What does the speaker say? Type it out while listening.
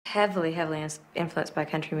heavily influenced by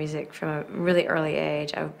country music from a really early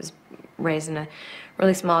age. I was raised in a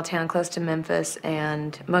really small town close to Memphis,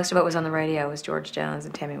 and most of what was on the radio was George Jones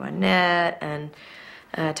and Tammy Wynette and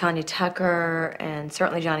Tanya Tucker, and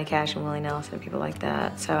certainly Johnny Cash and Willie Nelson and people like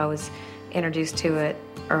that. So I was introduced to it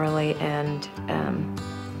early and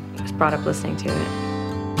was brought up listening to it.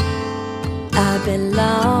 I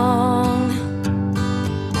belong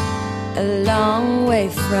a long way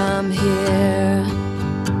from here.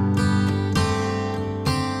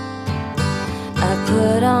 I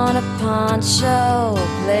put on a poncho,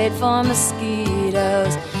 played for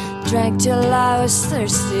mosquitos, drank till I was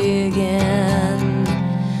thirsty again.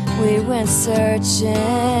 We went searching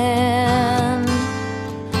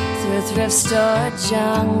through thrift store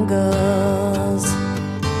jungles,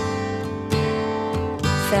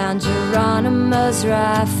 found Geronimo's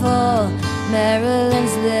rifle,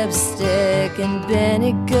 Marilyn's lipstick, and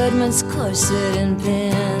Benny Goodman's corset and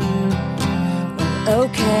pin. Well,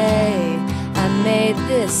 okay, I made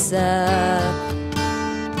this up.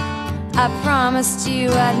 I promised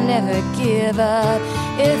you I'd never give up.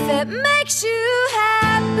 If it makes you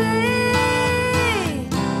happy,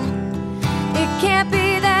 it can't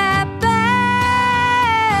be that bad.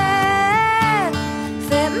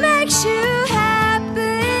 If it makes you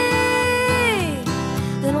happy,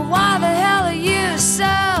 then why the hell are you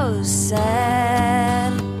so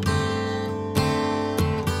sad?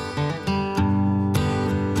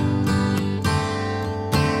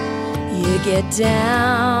 You get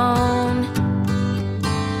down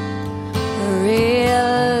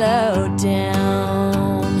real low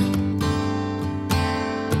down.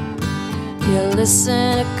 You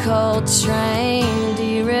listen to Coltrane,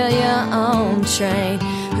 derail your own train.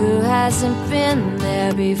 Who hasn't been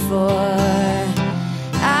there before?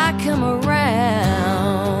 I come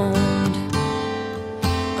around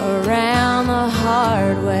the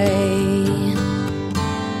hard way.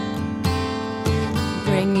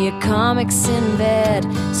 Bring your comics in bed,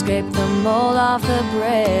 scrape the mold off the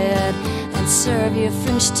bread, and serve your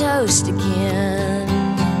French toast again.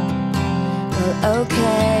 Well,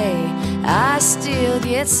 okay, I still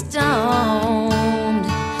get stoned.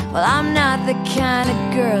 Well, I'm not the kind of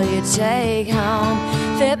girl you take home.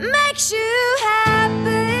 If it makes you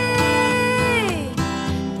happy,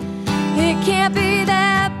 it can't be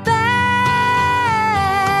that bad.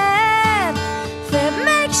 If it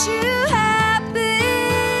makes you happy,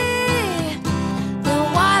 then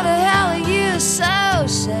why the hell are you so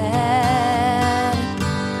sad?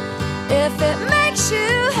 If it makes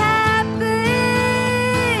you happy,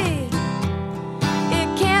 it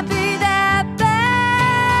can't be that bad.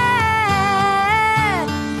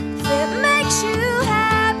 If it makes you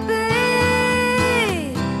happy,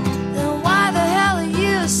 then why the hell are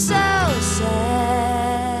you so sad?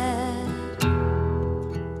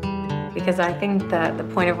 Because I think that the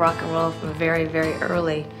point of rock and roll from a very, very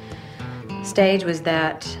early stage was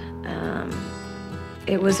that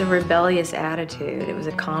it was a rebellious attitude. It was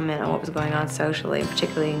a comment on what was going on socially,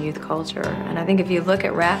 particularly in youth culture. And I think if you look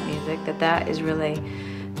at rap music, that is really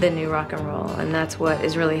the new rock and roll. And that's what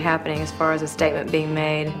is really happening as far as a statement being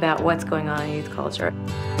made about what's going on in youth culture.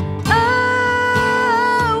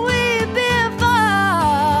 Oh, we've been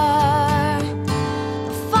far,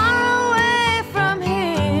 far away from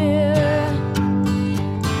here.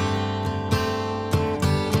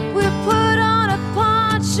 We put on a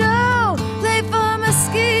poncho, play for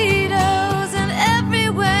mosquitos, and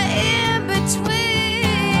everywhere in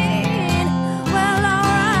between. Well,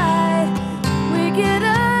 alright, we get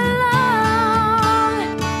along.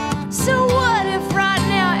 So what if right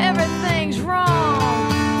now everything's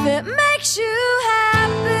wrong? If it makes you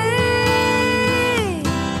happy,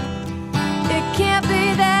 it can't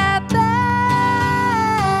be that bad.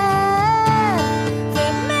 If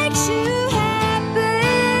it makes you happy,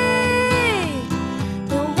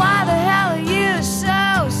 then why the hell are you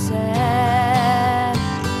so sad?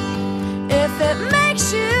 If it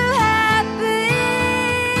makes you